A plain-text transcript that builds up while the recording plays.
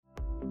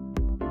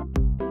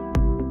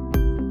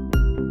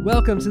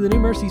Welcome to the New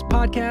Mercies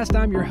Podcast.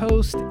 I'm your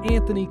host,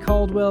 Anthony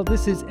Caldwell.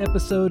 This is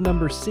episode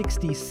number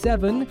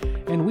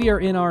 67, and we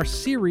are in our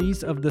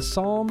series of the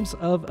Psalms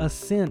of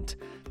Ascent.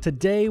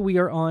 Today we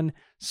are on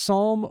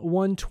Psalm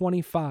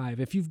 125.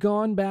 If you've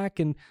gone back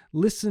and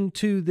listened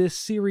to this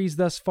series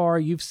thus far,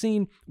 you've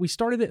seen we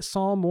started at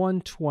Psalm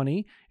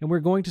 120, and we're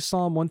going to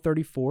Psalm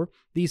 134.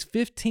 These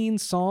 15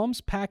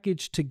 psalms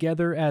packaged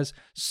together as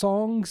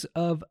songs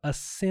of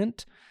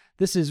ascent.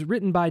 This is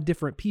written by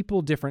different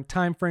people, different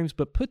time frames,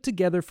 but put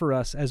together for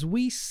us as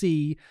we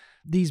see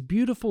these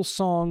beautiful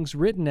songs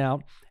written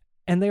out,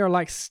 and they are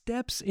like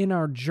steps in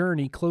our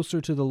journey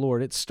closer to the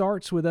Lord. It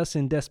starts with us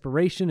in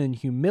desperation and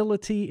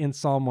humility in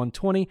Psalm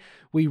 120.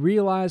 We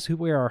realize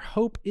where our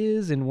hope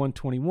is in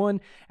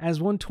 121. As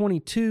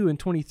 122 and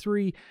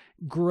 23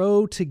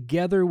 grow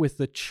together with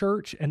the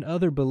church and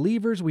other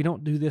believers, we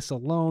don't do this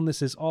alone.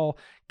 This is all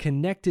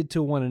connected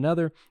to one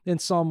another. In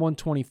Psalm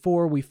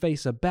 124, we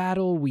face a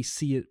battle, we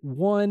see it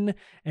won,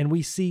 and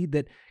we see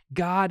that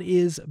God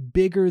is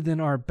bigger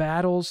than our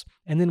battles.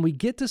 And then we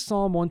get to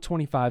Psalm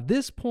 125.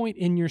 This point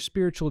in your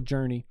spiritual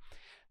journey,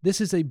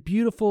 this is a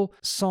beautiful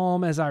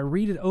psalm as I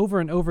read it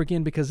over and over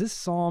again, because this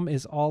psalm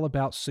is all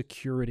about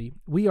security.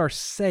 We are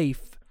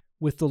safe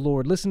with the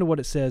Lord. Listen to what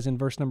it says in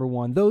verse number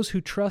 1. Those who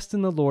trust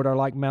in the Lord are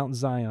like Mount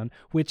Zion,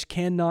 which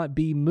cannot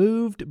be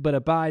moved but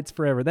abides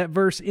forever. That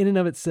verse in and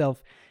of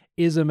itself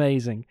is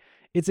amazing.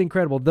 It's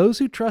incredible. Those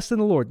who trust in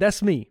the Lord,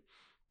 that's me.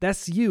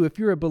 That's you. If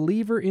you're a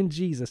believer in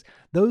Jesus,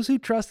 those who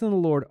trust in the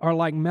Lord are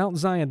like Mount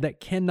Zion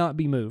that cannot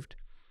be moved.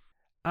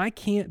 I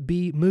can't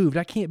be moved.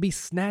 I can't be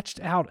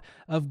snatched out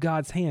of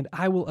God's hand.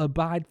 I will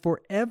abide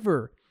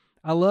forever.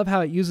 I love how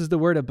it uses the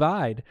word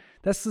abide.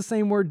 That's the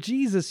same word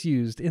Jesus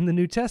used in the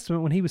New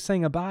Testament when he was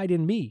saying, abide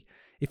in me.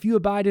 If you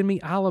abide in me,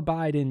 I'll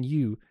abide in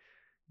you.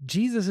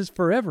 Jesus is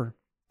forever.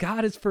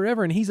 God is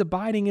forever, and he's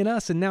abiding in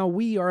us, and now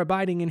we are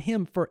abiding in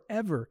him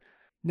forever.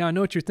 Now, I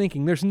know what you're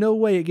thinking. There's no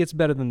way it gets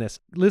better than this.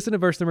 Listen to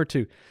verse number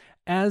 2.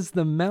 As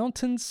the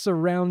mountains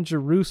surround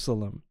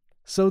Jerusalem,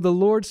 so the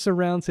Lord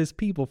surrounds his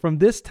people from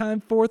this time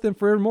forth and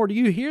forevermore. Do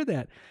you hear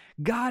that?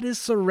 God is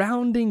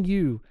surrounding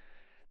you.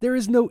 There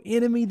is no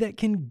enemy that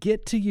can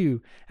get to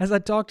you. As I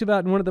talked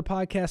about in one of the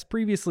podcasts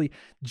previously,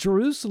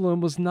 Jerusalem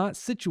was not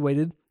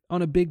situated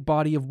on a big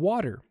body of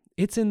water.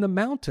 It's in the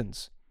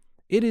mountains.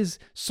 It is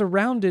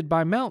surrounded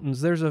by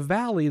mountains. There's a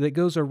valley that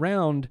goes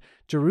around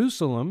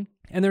Jerusalem,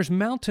 and there's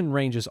mountain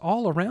ranges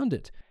all around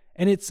it.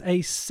 And it's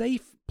a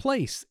safe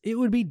place. It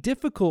would be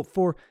difficult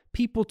for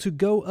people to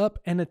go up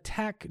and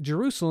attack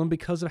Jerusalem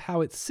because of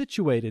how it's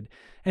situated.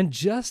 And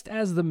just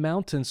as the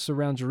mountains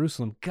surround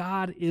Jerusalem,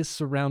 God is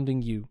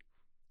surrounding you.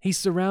 He's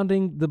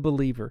surrounding the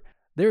believer.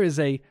 There is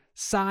a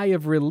sigh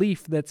of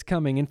relief that's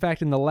coming. In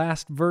fact, in the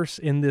last verse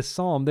in this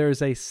psalm, there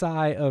is a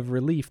sigh of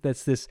relief.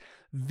 That's this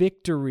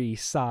victory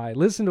sigh.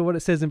 Listen to what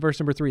it says in verse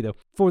number 3, though.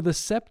 For the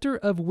scepter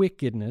of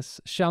wickedness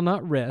shall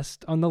not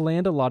rest on the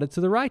land allotted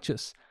to the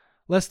righteous,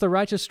 lest the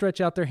righteous stretch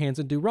out their hands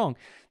and do wrong.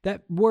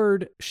 That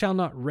word shall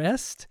not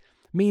rest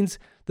means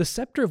the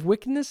scepter of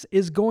wickedness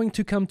is going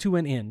to come to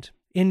an end.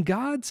 In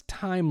God's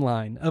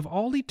timeline of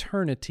all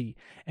eternity,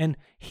 and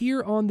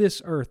here on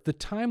this earth, the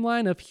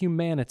timeline of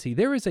humanity,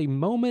 there is a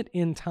moment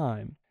in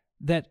time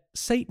that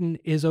Satan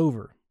is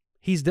over.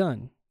 He's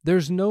done.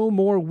 There's no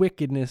more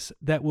wickedness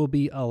that will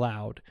be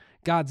allowed.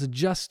 God's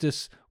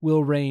justice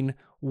will reign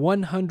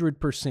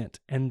 100%,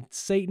 and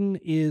Satan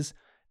is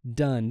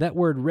done. That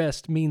word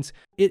rest means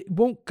it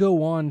won't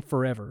go on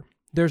forever.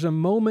 There's a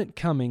moment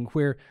coming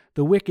where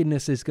the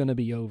wickedness is going to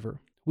be over.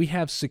 We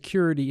have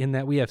security in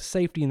that. We have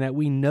safety in that.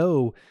 We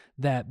know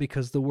that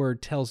because the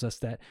word tells us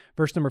that.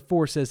 Verse number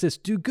 4 says this,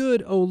 do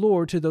good, O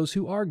Lord, to those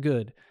who are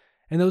good,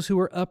 and those who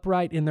are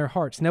upright in their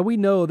hearts. Now we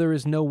know there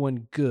is no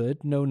one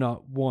good, no,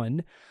 not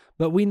one,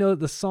 but we know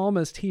that the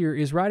psalmist here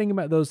is writing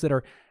about those that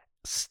are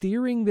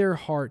steering their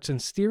hearts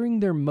and steering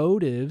their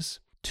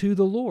motives to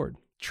the Lord,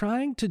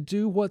 trying to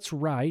do what's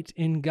right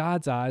in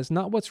God's eyes,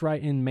 not what's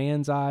right in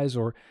man's eyes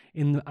or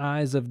in the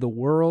eyes of the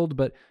world,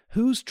 but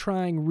who's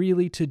trying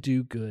really to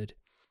do good.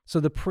 So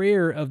the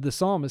prayer of the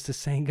psalmist is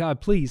saying, God,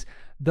 please,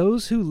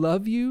 those who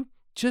love you,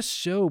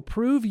 just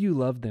prove you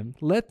love them.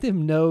 Let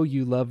them know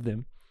you love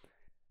them.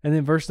 And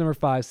then verse number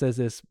 5 says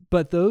this,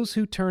 but those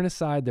who turn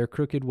aside their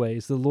crooked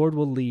ways, the Lord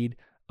will lead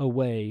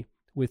away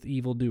with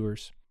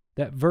evildoers.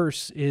 That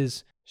verse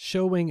is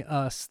showing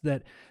us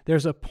that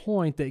there's a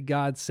point that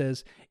God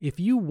says, if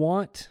you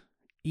want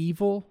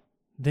evil,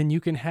 then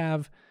you can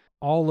have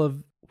all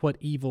of what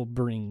evil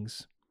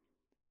brings.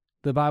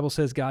 The Bible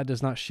says God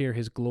does not share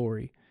his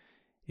glory.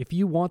 If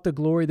you want the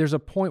glory, there's a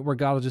point where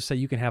God will just say,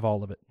 you can have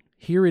all of it.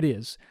 Here it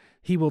is.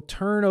 He will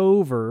turn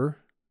over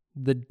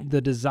the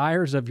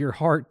desires of your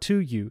heart to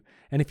you.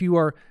 And if you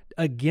are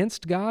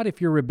against God,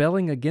 if you're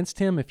rebelling against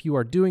him, if you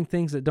are doing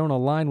things that don't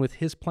align with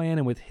his plan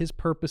and with his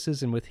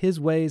purposes and with his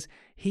ways,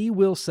 he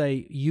will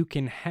say, you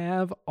can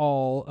have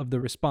all of the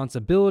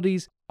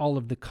responsibilities, all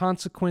of the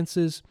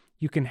consequences.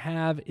 You can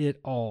have it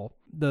all.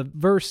 The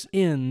verse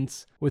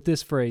ends with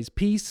this phrase,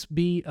 peace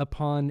be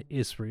upon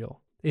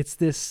Israel. It's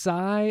this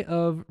sigh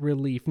of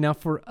relief. Now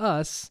for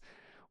us,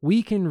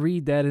 we can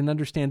read that and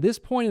understand this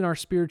point in our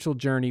spiritual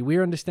journey. We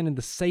are understanding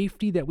the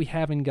safety that we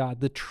have in God,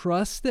 the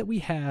trust that we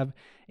have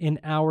in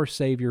our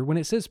Savior. When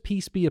it says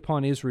peace be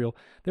upon Israel,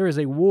 there is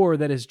a war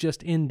that has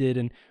just ended,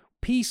 and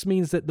peace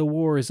means that the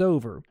war is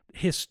over.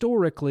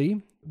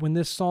 Historically, when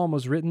this psalm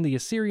was written, the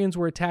Assyrians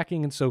were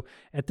attacking, and so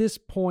at this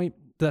point,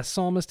 the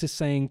psalmist is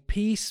saying,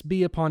 peace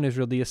be upon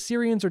Israel. The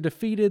Assyrians are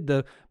defeated.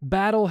 The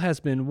battle has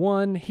been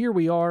won. Here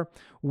we are.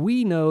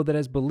 We know that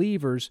as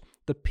believers,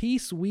 the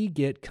peace we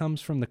get comes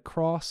from the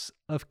cross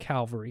of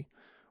Calvary.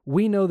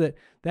 We know that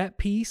that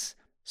peace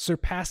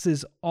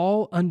surpasses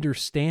all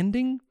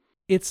understanding.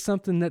 It's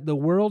something that the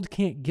world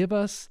can't give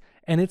us,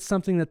 and it's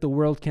something that the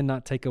world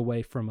cannot take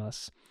away from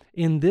us.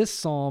 In this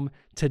psalm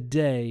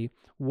today,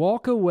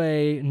 walk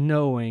away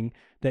knowing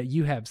that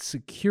you have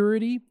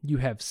security, you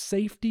have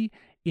safety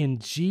in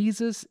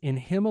Jesus, in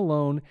Him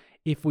alone.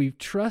 If we've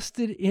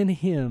trusted in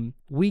Him,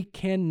 we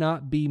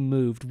cannot be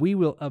moved. We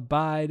will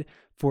abide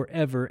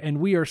forever, and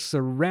we are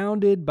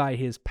surrounded by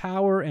His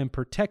power and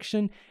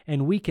protection,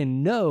 and we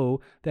can know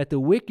that the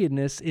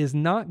wickedness is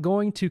not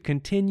going to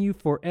continue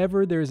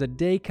forever. There's a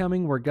day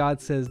coming where God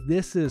says,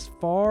 this is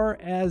far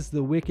as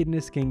the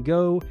wickedness can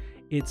go.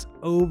 It's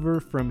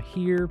over from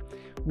here.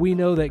 We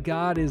know that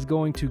God is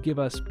going to give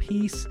us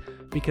peace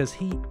because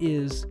He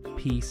is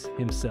peace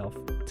Himself.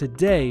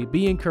 Today,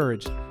 be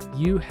encouraged.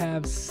 You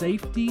have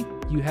safety,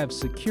 you have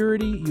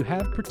security, you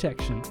have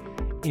protection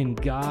in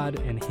God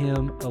and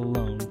Him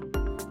alone.